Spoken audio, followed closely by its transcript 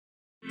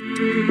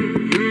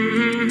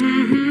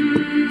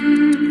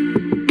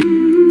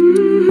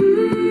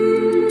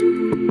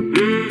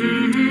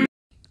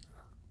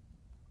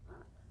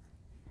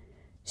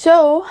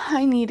So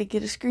I need to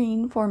get a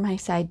screen for my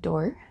side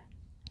door.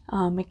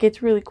 It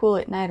gets really cool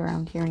at night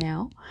around here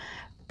now,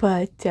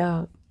 but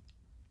all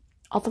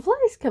the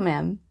flies come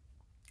in,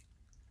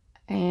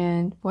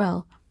 and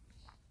well,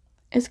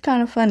 it's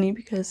kind of funny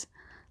because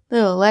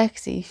little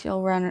Lexi,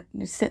 she'll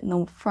sit in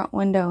the front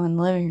window in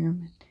the living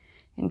room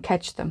and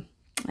catch them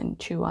and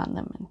chew on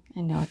them.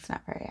 And I know it's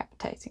not very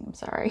appetizing, I'm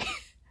sorry.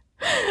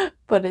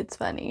 But it's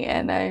funny,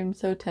 and I'm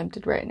so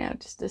tempted right now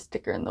just to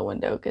stick her in the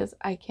window because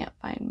I can't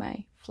find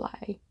my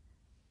fly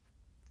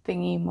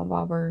thingy, my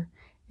bobber.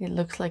 It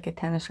looks like a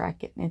tennis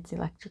racket and it's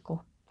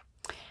electrical.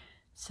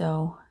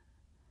 So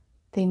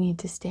they need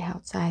to stay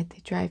outside.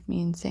 They drive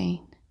me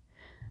insane.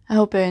 I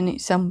hope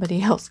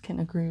somebody else can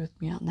agree with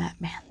me on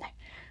that. Man,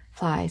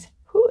 flies.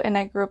 Whew. And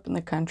I grew up in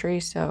the country,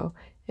 so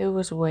it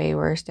was way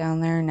worse down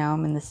there. Now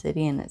I'm in the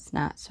city and it's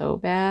not so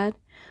bad,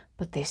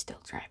 but they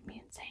still drive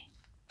me insane.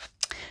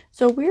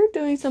 So we're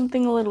doing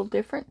something a little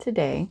different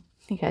today.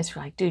 You guys are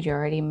like, dude, you're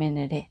already a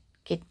minute in.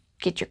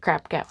 Get your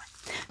crap going.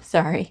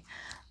 Sorry.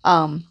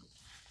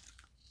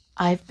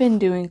 I've been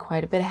doing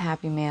quite a bit of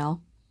Happy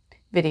Mail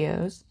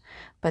videos,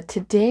 but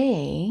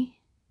today,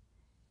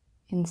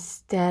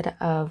 instead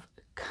of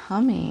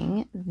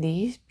coming,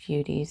 these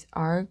beauties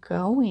are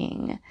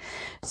going.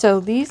 So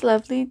these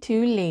lovely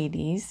two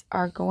ladies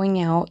are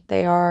going out.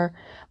 They are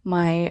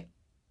my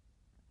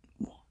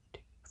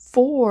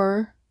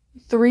 3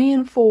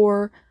 and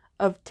 4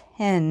 of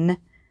 10.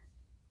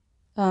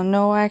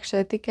 No, actually,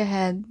 I think I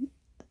had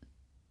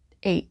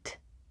 8.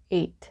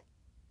 8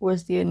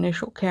 was the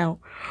initial count.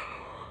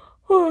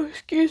 Oh,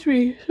 excuse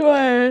me. So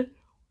I had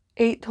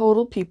 8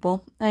 total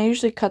people. I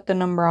usually cut the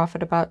number off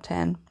at about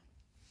 10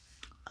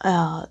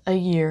 a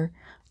year.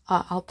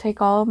 I'll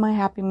take all of my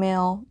Happy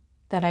Mail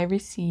that I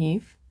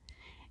receive,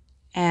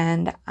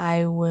 and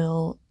I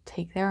will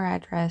take their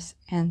address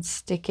and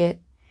stick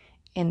it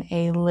in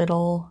a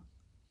little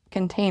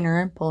container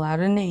and pull out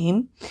a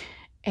name,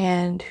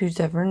 and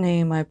whosever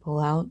name I pull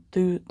out,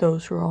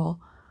 those are all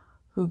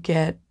who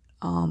get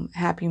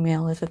Happy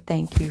Mail as a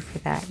thank you for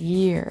that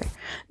year.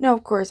 Now,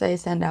 of course, I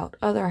send out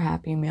other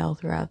Happy Mail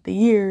throughout the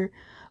year,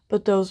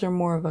 but those are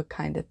more of a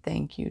kind of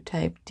thank you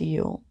type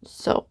deal.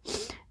 So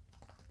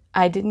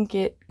I didn't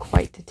get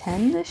quite to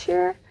 10 this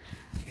year,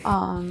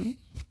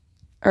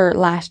 or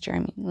last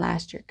year,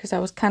 because I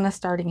was kind of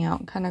starting out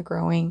and kind of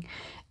growing.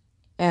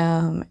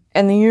 And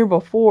the year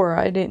before,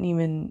 I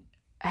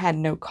had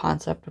no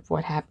concept of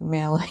what Happy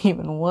Mail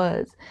even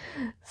was.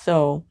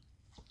 So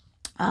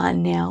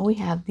now we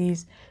have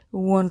these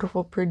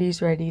wonderful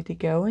pretties ready to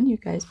go, and you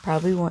guys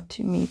probably want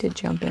me to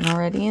jump in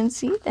already and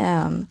see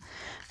them.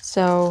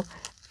 So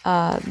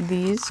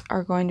these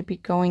are going to be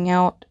going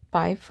out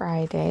by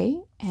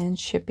Friday and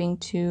shipping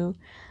to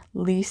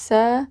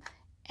Lisa,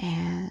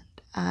 and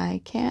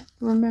I can't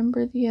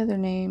remember the other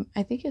name.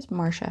 I think it's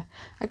Marsha.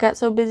 I got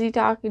so busy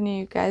talking to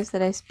you guys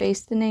that I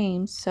spaced the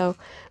names. So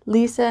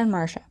Lisa and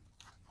Marsha.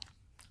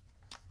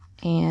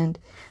 And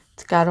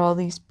it's got all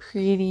these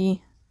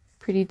pretty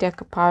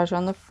decoupage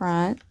on the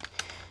front.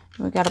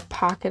 We got a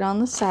pocket on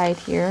the side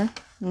here.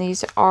 And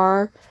these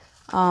are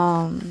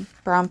brown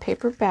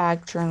paper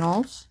bag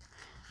journals.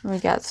 And we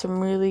got some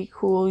really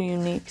cool,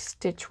 unique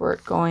stitch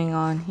work going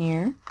on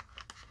here.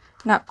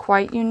 Not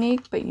quite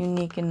unique, but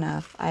unique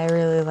enough. I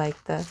really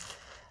like the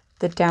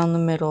down the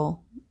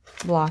middle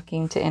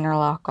blocking to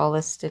interlock all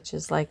the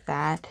stitches like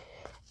that.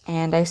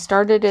 And I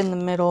started in the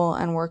middle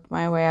and worked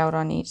my way out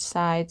on each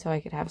side so I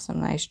could have some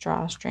nice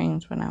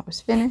drawstrings when I was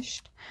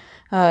finished.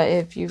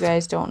 If you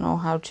guys don't know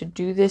how to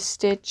do this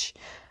stitch,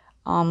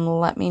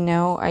 let me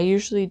know. I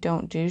usually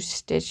don't do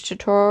stitch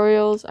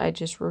tutorials. I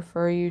just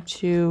refer you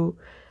to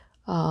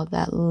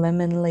that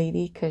lemon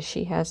lady because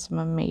she has some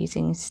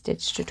amazing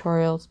stitch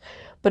tutorials.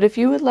 But if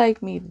you would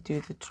like me to do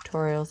the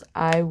tutorials,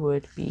 I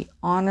would be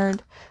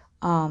honored.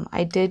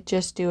 I did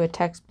just do a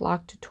text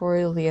block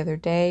tutorial the other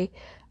day.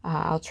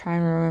 I'll try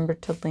and remember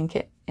to link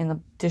it in the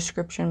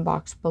description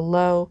box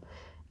below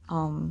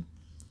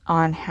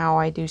on how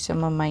I do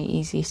some of my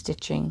easy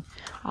stitching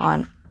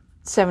on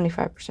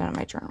 75% of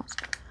my journals.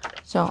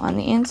 So on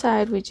the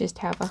inside, we just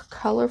have a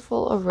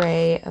colorful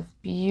array of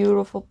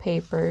beautiful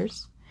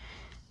papers.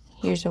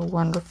 Here's a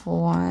wonderful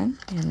one,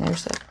 and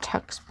there's a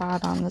tuck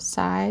spot on the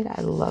side.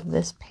 I love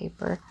this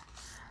paper.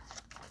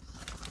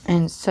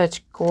 And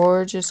such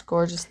gorgeous,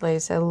 gorgeous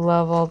lace. I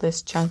love all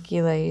this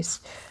chunky lace.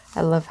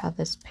 I love how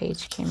this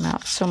page came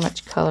out. So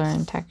much color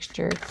and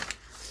texture.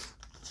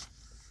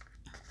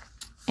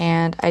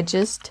 And I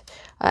just,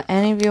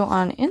 any of you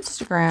on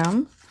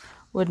Instagram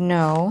would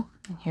know,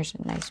 and here's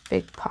a nice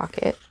big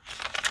pocket,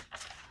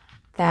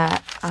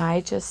 that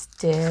I just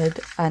did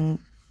a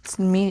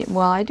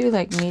I do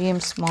like medium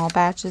small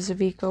batches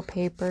of eco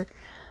paper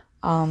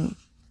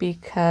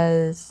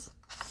because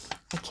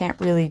I can't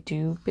really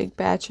do big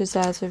batches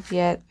as of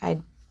yet. I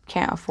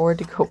can't afford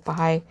to go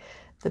buy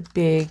the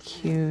big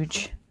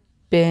huge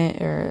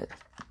bin or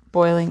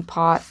boiling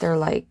pot. They're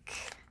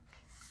like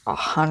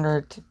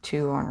 $100 to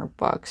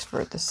 $200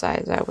 for the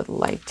size I would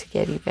like to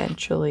get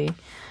eventually.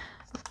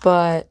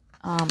 But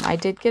I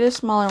did get a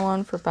smaller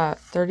one for about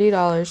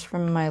 $30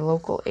 from my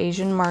local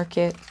Asian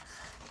market.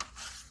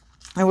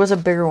 It was a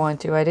bigger one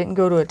too. I didn't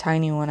go to a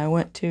tiny one. I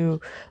went to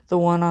the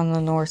one on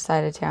the north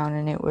side of town,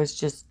 and it was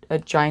just a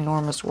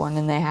ginormous one,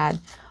 and they had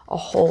a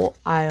whole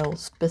aisle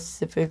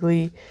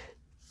specifically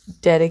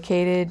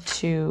dedicated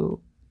to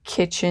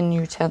kitchen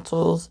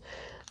utensils,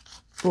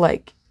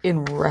 like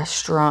in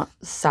restaurant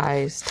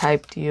size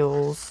type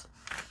deals.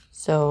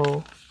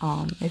 So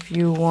if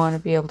you want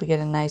to be able to get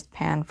a nice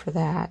pan for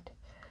that,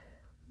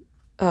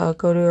 go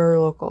to your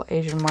local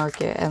Asian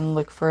market and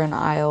look for an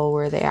aisle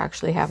where they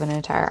actually have an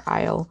entire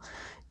aisle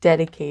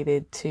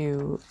dedicated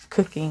to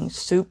cooking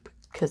soup,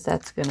 because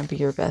that's going to be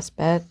your best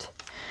bet.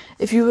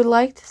 If you would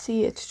like to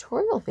see a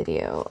tutorial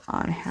video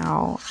on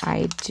how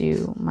I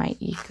do my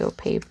eco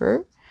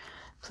paper,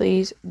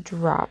 please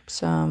drop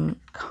some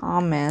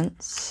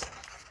comments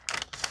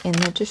in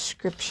the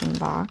description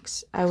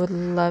box. I would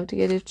love to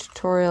get a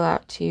tutorial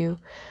out to you.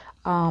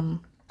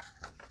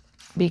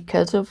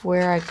 Because of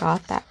where I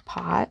got that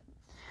pot,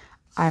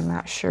 I'm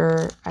not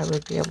sure I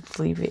would be able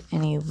to leave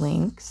any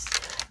links.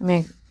 I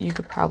mean, you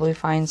could probably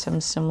find some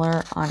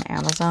similar on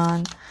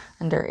Amazon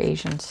under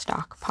Asian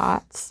stock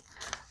pots.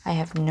 I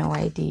have no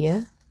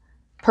idea.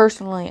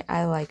 Personally,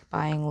 I like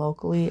buying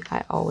locally.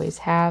 I always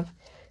have,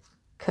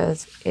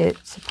 because it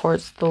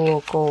supports the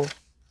local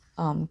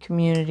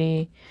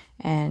community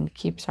and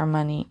keeps our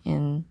money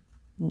in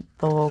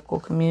the local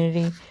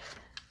community.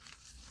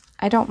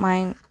 I don't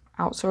mind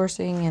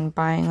outsourcing and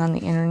buying on the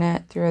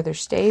internet through other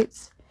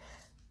states,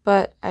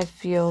 but I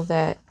feel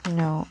that, you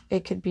know,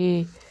 it could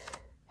be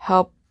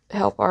help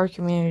our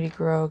community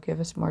grow, give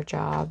us more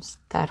jobs,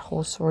 that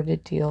whole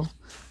sorted deal.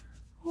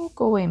 Oh,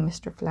 go away,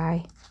 Mr.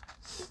 Fly.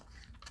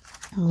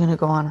 I'm gonna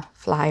go on a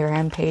fly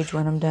rampage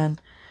when I'm done.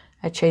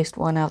 I chased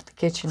one out the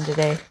kitchen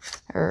today,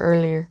 or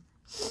earlier,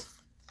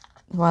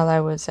 while I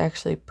was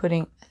actually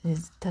putting,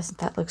 doesn't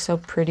that look so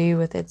pretty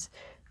with its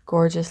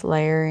gorgeous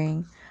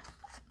layering?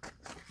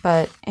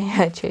 But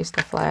I chased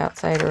a fly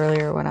outside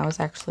earlier when I was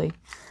actually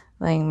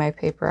laying my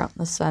paper out in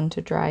the sun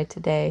to dry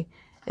today.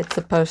 It's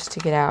supposed to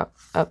get out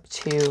up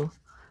to,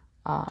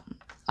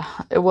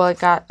 it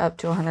got up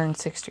to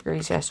 106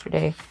 degrees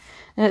yesterday,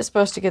 and it's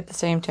supposed to get the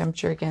same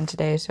temperature again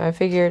today, so I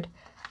figured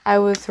I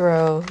would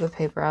throw the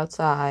paper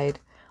outside.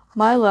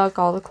 My luck,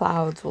 all the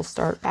clouds will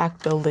start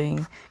back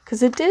building,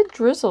 because it did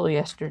drizzle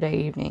yesterday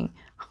evening.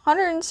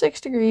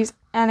 106 degrees,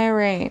 and it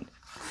rained.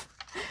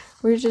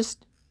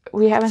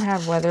 We haven't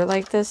had weather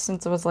like this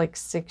since I was like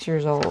 6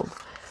 years old.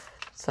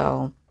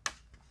 So,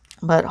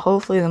 but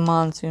hopefully the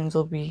monsoons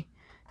will be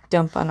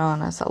dumping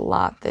on us a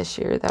lot this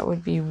year. That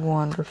would be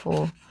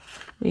wonderful.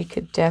 We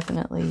could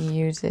definitely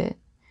use it.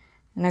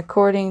 And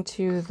according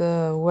to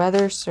the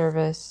weather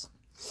service,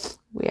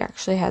 we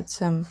actually had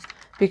some,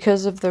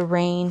 because of the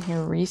rain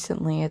here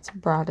recently, it's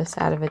brought us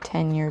out of a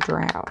 10-year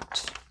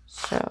drought.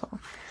 So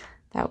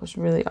that was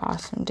really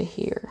awesome to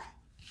hear.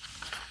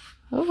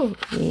 Oh,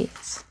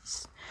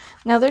 yes.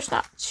 Now, there's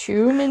not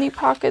too many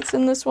pockets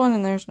in this one,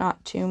 and there's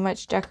not too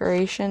much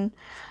decoration.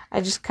 I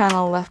just kind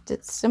of left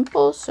it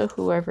simple, so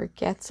whoever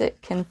gets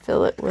it can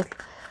fill it with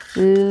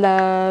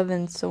love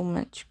and so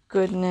much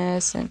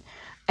goodness. And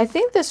I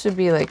think this would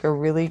be like a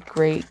really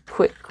great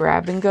quick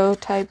grab and go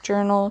type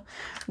journal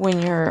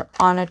when you're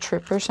on a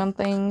trip or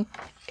something.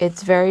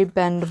 It's very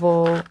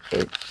bendable,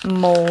 it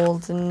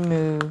molds and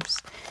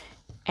moves,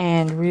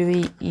 and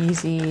really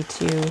easy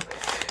to,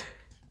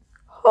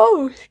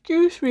 oh,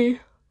 excuse me,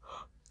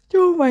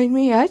 don't mind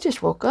me, I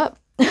just woke up.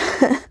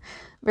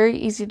 Very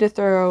easy to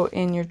throw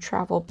in your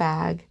travel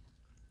bag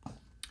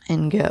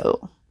and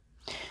go.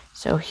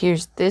 So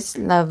here's this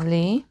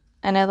lovely,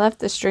 and I left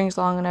the strings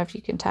long enough.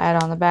 You can tie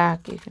it on the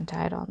back, you can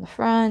tie it on the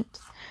front.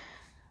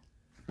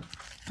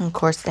 And of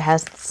course, it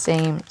has the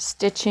same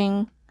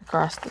stitching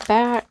across the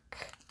back.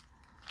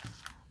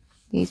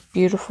 These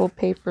beautiful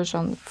papers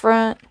on the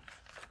front.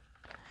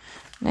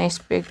 Nice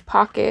big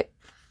pocket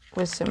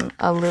with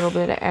a little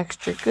bit of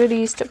extra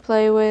goodies to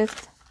play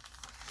with.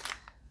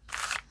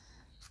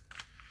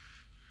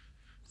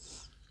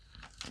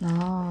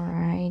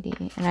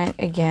 Alrighty,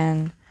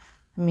 and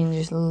I mean,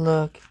 just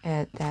look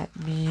at that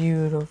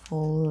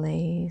beautiful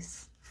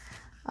lace.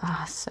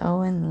 Ah,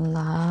 so in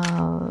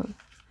love.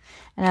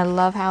 And I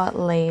love how it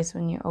lays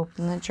when you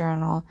open the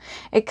journal.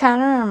 It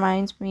kind of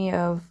reminds me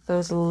of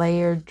those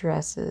layered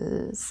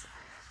dresses,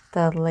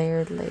 the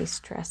layered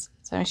lace dresses.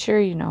 I'm sure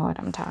you know what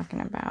I'm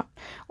talking about.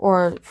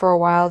 Or for a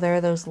while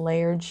there, those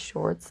layered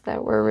shorts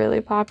that were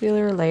really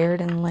popular, layered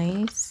in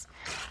lace.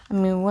 I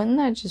mean, wouldn't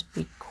that just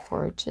be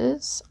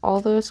gorgeous?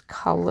 All those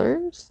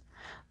colors.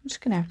 I'm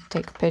just gonna have to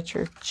take a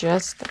picture of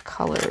just the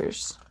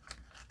colors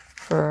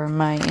for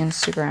my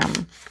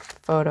Instagram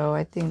photo.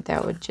 I think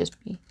that would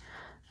just be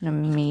an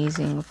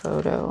amazing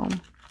photo.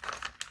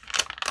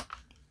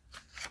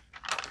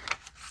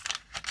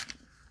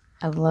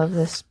 I love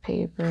this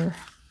paper.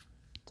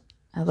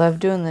 I love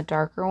doing the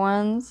darker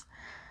ones,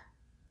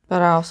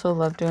 but I also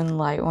love doing the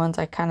light ones.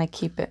 I kind of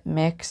keep it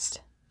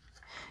mixed.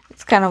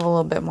 It's kind of a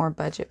little bit more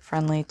budget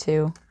friendly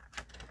too.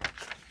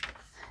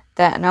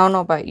 That, and I don't know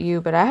about you,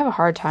 but I have a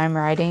hard time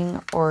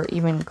writing, or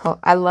even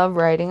I love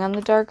writing on the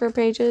darker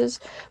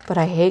pages, but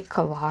I hate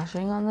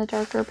collaging on the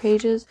darker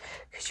pages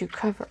because you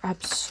cover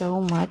up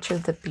so much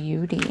of the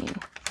beauty.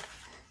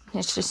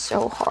 It's just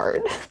so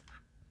hard.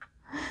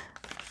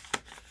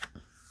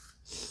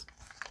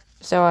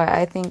 So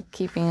I think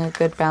keeping a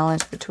good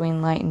balance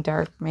between light and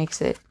dark makes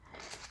it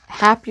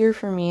happier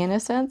for me in a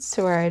sense,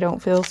 to where I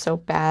don't feel so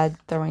bad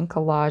throwing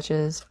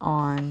collages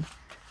on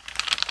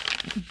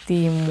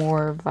the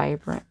more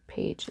vibrant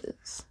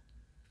pages.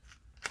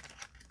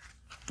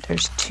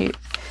 There's two.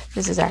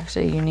 This is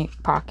actually a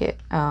unique pocket.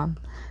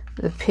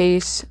 The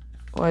piece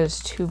was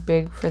too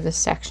big for the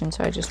section,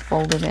 so I just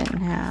folded it in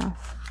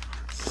half.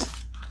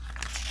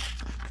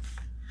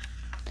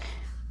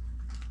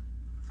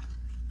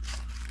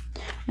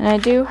 And I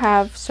do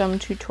have some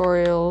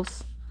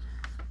tutorials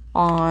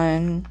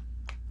on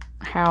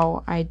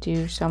how I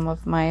do some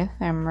of my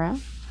ephemera.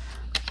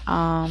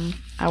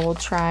 I will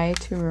try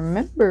to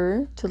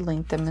remember to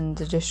link them in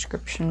the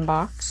description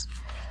box.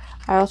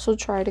 I also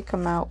try to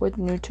come out with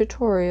new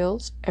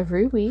tutorials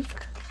every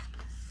week.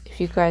 If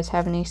you guys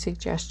have any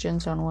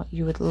suggestions on what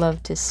you would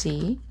love to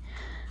see,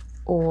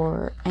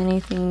 or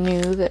anything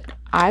new that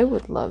I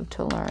would love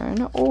to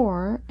learn,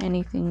 or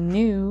anything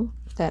new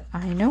that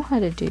I know how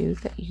to do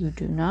that you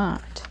do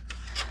not,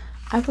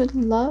 I would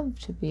love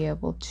to be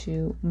able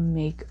to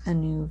make a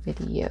new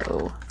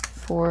video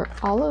for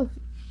all of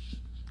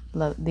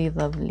the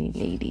lovely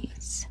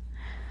ladies.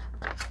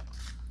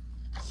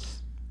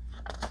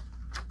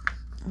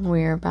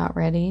 We're about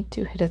ready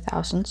to hit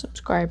 1,000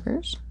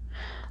 subscribers.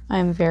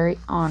 I'm very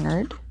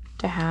honored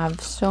to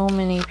have so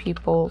many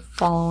people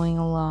following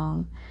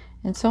along,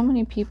 and so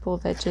many people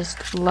that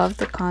just love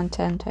the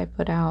content I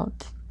put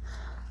out,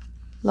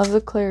 love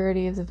the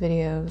clarity of the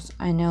videos.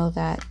 I know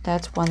that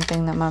that's one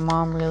thing that my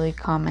mom really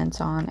comments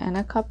on, and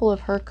a couple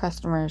of her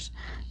customers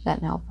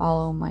that now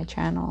follow my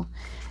channel,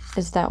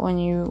 is that when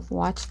you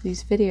watch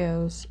these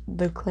videos,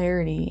 the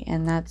clarity,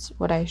 and that's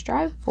what I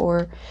strive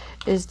for,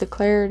 is the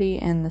clarity,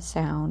 and the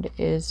sound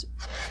is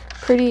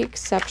pretty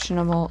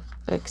exceptional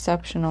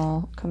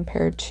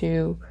compared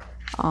to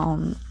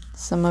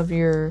some of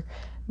your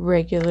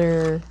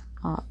regular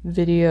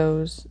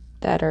videos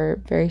that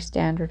are very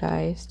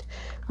standardized,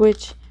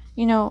 which,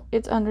 you know,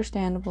 it's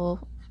understandable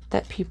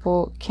that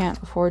people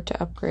can't afford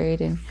to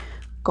upgrade and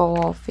go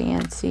all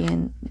fancy,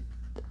 and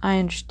I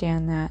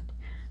understand that.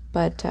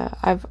 But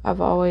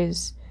I've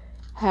always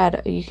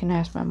had, you can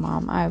ask my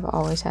mom, I've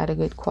always had a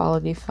good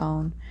quality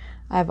phone.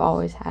 I've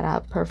always had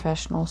a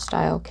professional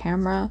style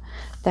camera.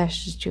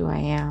 That's just who I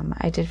am.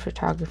 I did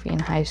photography in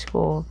high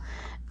school,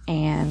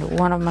 and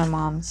one of my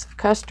mom's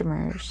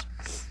customers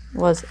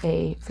was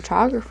a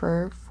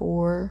photographer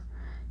for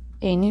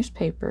a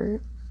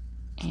newspaper,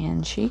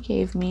 and she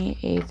gave me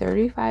a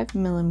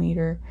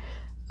 35mm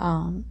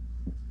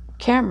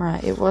camera.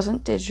 It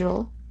wasn't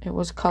digital, it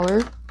was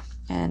color,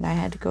 and I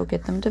had to go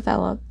get them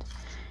developed,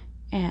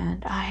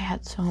 and I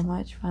had so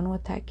much fun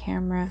with that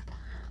camera.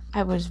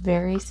 I was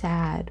very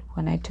sad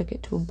when I took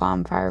it to a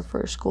bonfire for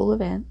a school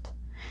event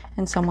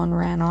and someone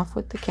ran off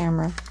with the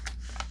camera.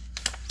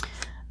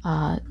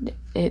 I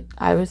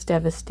was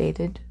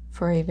devastated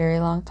for a very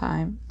long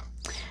time,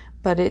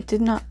 but it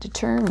did not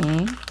deter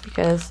me,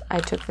 because I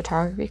took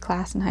photography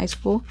class in high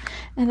school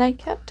and I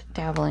kept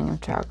dabbling in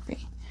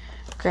photography.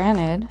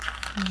 Granted,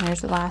 there's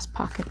the last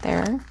pocket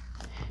there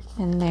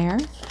and there.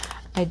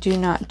 I do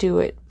not do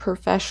it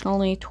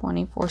professionally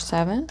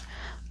 24/7,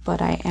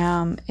 but I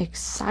am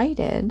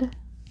excited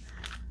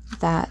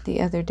that the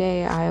other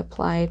day I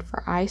applied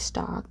for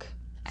iStock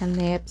and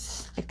they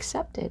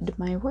accepted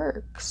my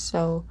work.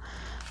 So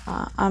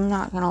I'm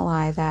not gonna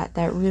lie,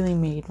 that really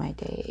made my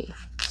day.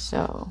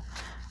 So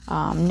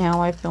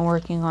now I've been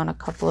working on a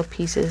couple of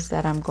pieces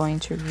that I'm going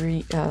to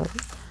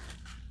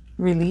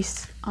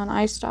release on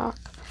iStock.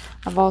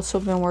 I've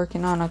also been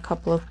working on a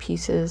couple of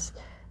pieces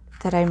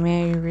that I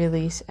may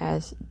release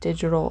as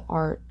digital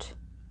art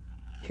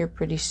here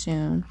pretty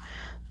soon,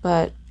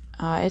 but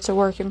it's a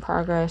work in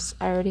progress.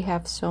 I already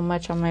have so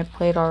much on my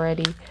plate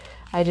already.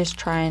 I just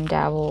try and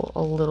dabble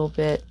a little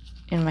bit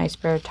in my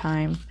spare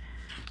time,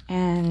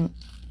 and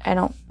I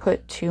don't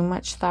put too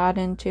much thought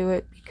into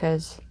it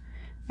because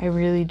I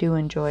really do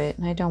enjoy it,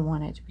 and I don't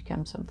want it to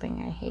become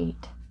something I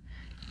hate.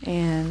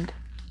 And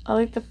I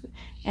like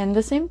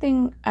the same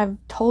thing, I've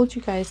told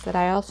you guys that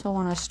I also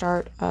want to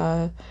start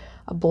a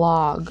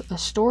blog, a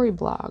story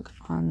blog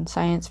on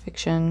science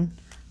fiction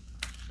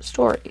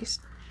stories.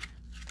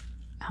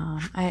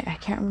 I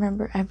can't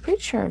remember, I'm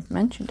pretty sure I've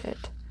mentioned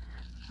it.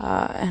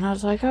 And I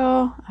was like,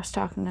 I was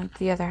talking to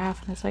the other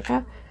half, and I was like,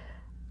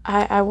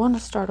 I want to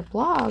start a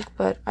blog,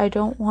 but I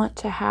don't want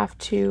to have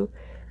to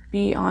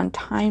be on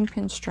time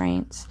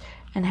constraints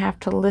and have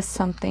to list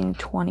something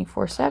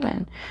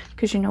 24/7,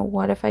 because, you know,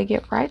 what if I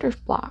get writer's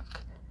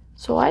block?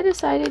 So I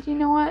decided, you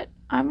know what,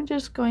 I'm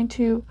going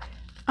to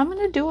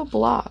do a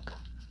blog.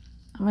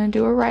 I'm going to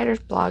do a writer's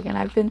blog, and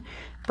I've been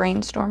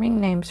brainstorming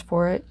names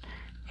for it,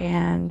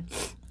 and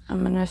I'm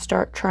going to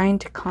start trying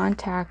to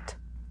contact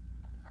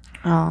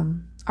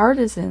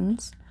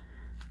artisans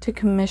to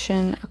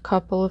commission a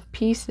couple of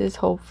pieces,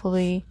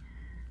 hopefully,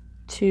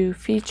 to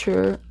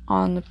feature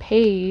on the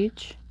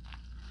page.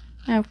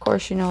 And of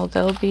course, you know,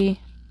 they'll be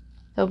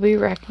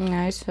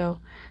recognized, so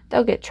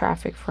they'll get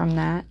traffic from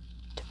that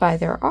to buy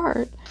their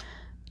art.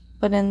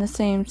 But in the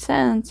same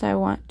sense, I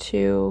want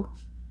to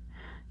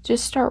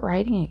just start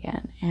writing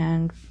again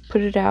and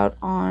put it out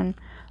on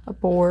a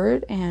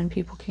board, and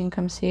people can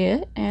come see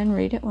it and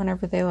read it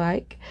whenever they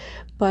like.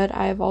 But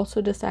I've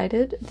also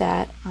decided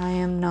that I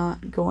am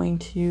not going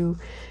to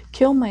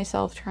kill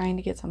myself trying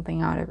to get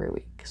something out every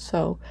week.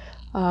 So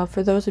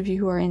for those of you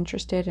who are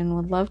interested and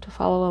would love to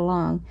follow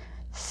along,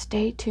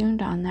 stay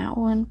tuned on that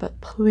one.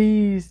 But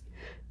please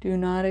do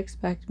not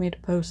expect me to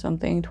post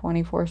something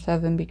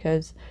 24/7,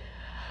 because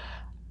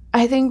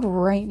I think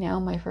right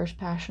now my first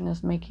passion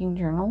is making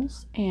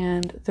journals,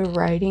 and the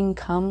writing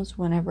comes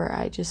whenever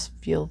I just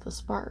feel the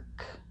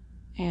spark.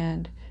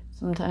 And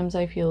sometimes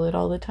I feel it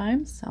all the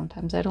time,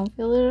 sometimes I don't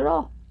feel it at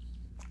all.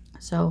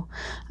 So,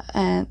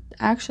 and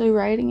actually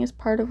writing is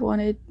part of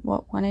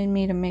what wanted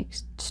me to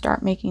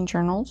start making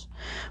journals.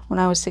 When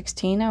I was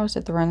 16, I was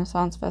at the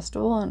Renaissance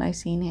Festival and I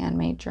seen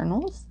handmade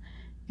journals,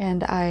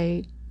 and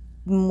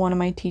one of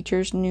my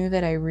teachers knew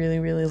that I really,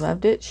 really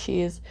loved it.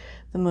 She is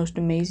the most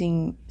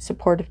amazing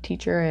supportive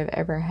teacher I've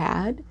ever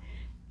had,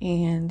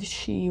 and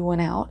she went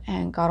out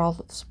and got all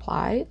the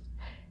supplies,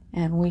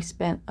 and we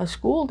spent a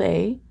school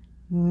day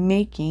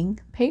making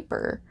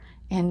paper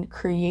and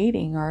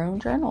creating our own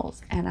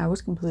journals, and I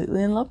was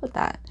completely in love with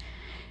that.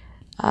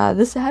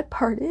 The sad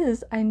part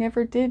is I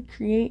never did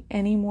create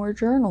any more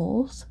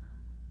journals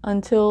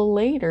until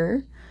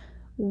later,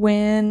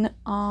 when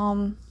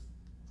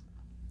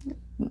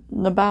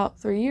about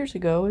 3 years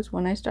ago is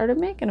when I started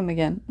making them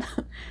again.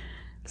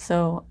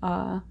 So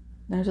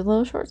there's a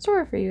little short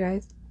story for you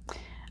guys.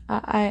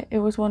 It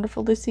was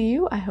wonderful to see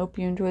you. I hope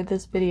you enjoyed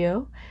this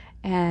video,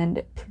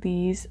 and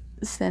please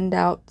send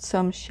out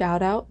some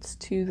shout outs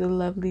to the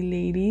lovely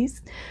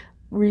ladies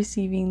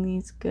receiving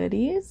these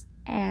goodies,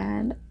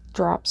 and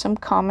drop some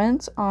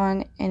comments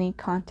on any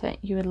content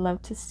you would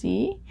love to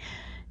see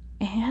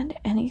and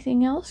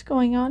anything else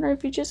going on, or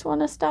if you just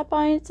want to stop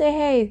by and say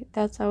hey,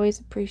 that's always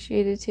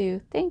appreciated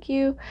too. Thank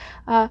you.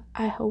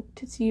 I hope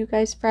to see you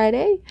guys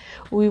Friday.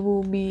 We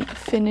will be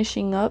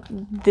finishing up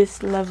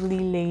this lovely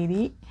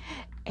lady,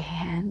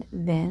 and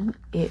then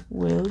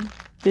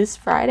this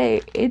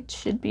Friday it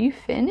should be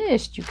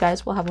finished. You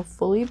guys will have a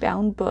fully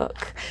bound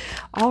book.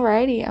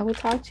 Alrighty, I will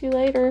talk to you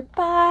later.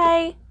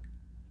 Bye.